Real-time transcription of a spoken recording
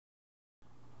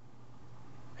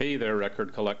Hey there,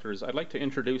 record collectors. I'd like to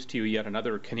introduce to you yet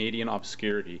another Canadian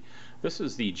obscurity. This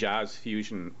is the jazz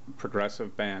fusion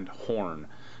progressive band Horn,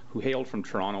 who hailed from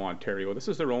Toronto, Ontario. This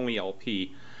is their only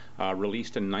LP,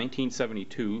 released in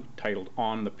 1972, titled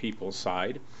On the People's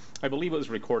Side. I believe it was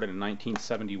recorded in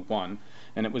 1971,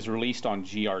 and it was released on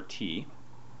GRT.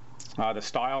 The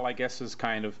style, I guess, is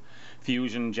kind of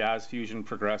fusion, jazz fusion,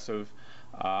 progressive,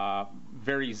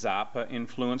 very Zappa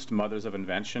influenced, Mothers of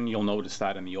Invention. You'll notice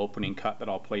that in the opening cut that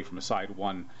I'll play from side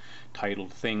one,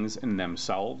 titled Things in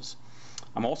Themselves.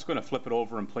 I'm also going to flip it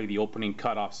over and play the opening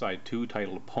cut off side two,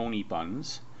 titled Pony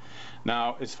Buns.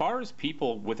 Now, as far as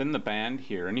people within the band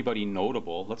here, anybody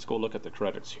notable, let's go look at the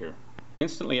credits here.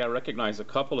 Instantly I recognize a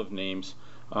couple of names.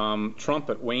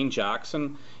 Trumpet, Wayne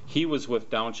Jackson, he was with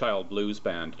Downchild Blues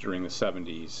Band during the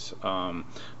 70s.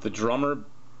 The drummer,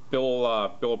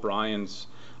 Bill Bryans,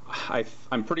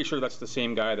 I'm pretty sure that's the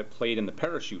same guy that played in the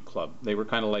Parachute Club. They were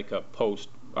kind of like a post,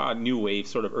 new wave,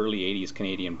 sort of early 80s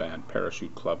Canadian band,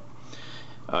 Parachute Club.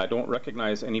 I don't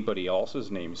recognize anybody else's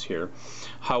names here.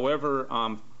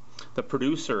 However, the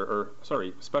producer,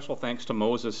 special thanks to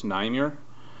Moses Znaimer,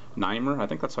 I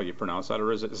think that's how you pronounce that,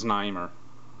 or is it Znaimer?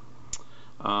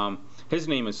 His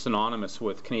name is synonymous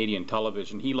with Canadian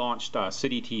television. He launched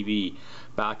Citytv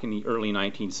back in the early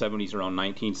 1970s, around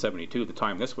 1972, the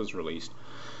time this was released.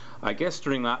 I guess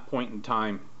during that point in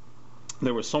time,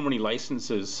 there were so many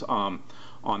licenses on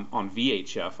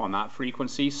VHF on that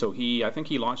frequency, so I think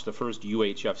he launched the first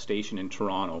UHF station in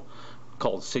Toronto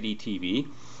called Citytv.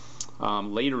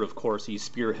 Later, of course, he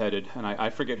spearheaded, and I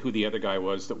forget who the other guy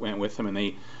was that went with him, and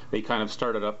they kind of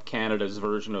started up Canada's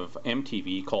version of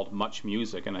MTV called Much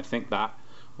Music, and I think that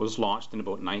was launched in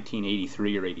about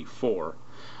 1983 or 84.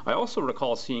 I also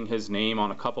recall seeing his name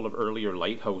on a couple of earlier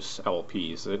Lighthouse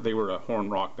LPs. They were a horn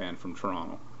rock band from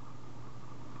Toronto.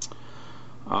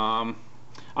 And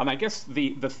I guess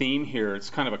the theme here, it's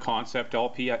kind of a concept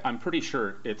LP. I'm pretty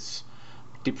sure it's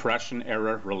Depression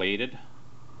era related,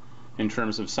 in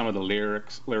terms of some of the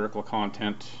lyrical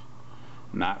content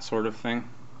and that sort of thing.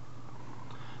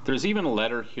 There's even a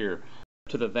letter here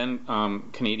to the then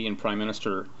Canadian Prime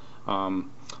Minister,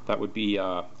 that would be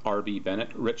R.B. Bennett,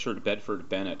 Richard Bedford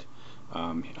Bennett.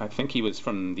 I think he was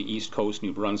from the East Coast,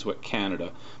 New Brunswick,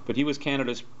 Canada, but he was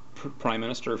Canada's Prime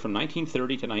Minister from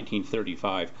 1930 to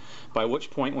 1935, by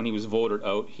which point, when he was voted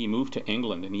out, he moved to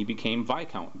England and he became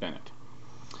Viscount Bennett.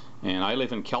 And I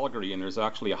live in Calgary, and there's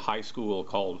actually a high school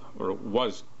called, or it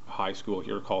was a high school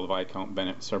here called Viscount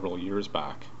Bennett several years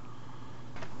back.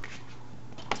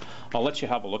 I'll let you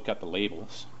have a look at the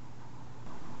labels.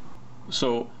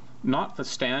 So, not the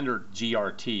standard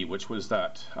GRT, which was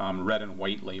that red and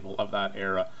white label of that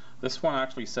era. This one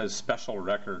actually says Special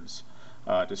Records,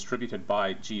 distributed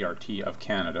by GRT of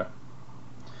Canada.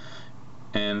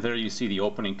 And there you see the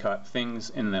opening cut, Things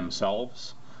in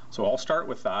Themselves. So I'll start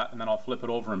with that, and then I'll flip it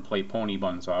over and play Pony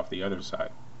Buns off the other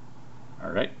side. All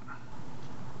right.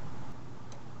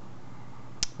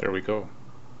 There we go.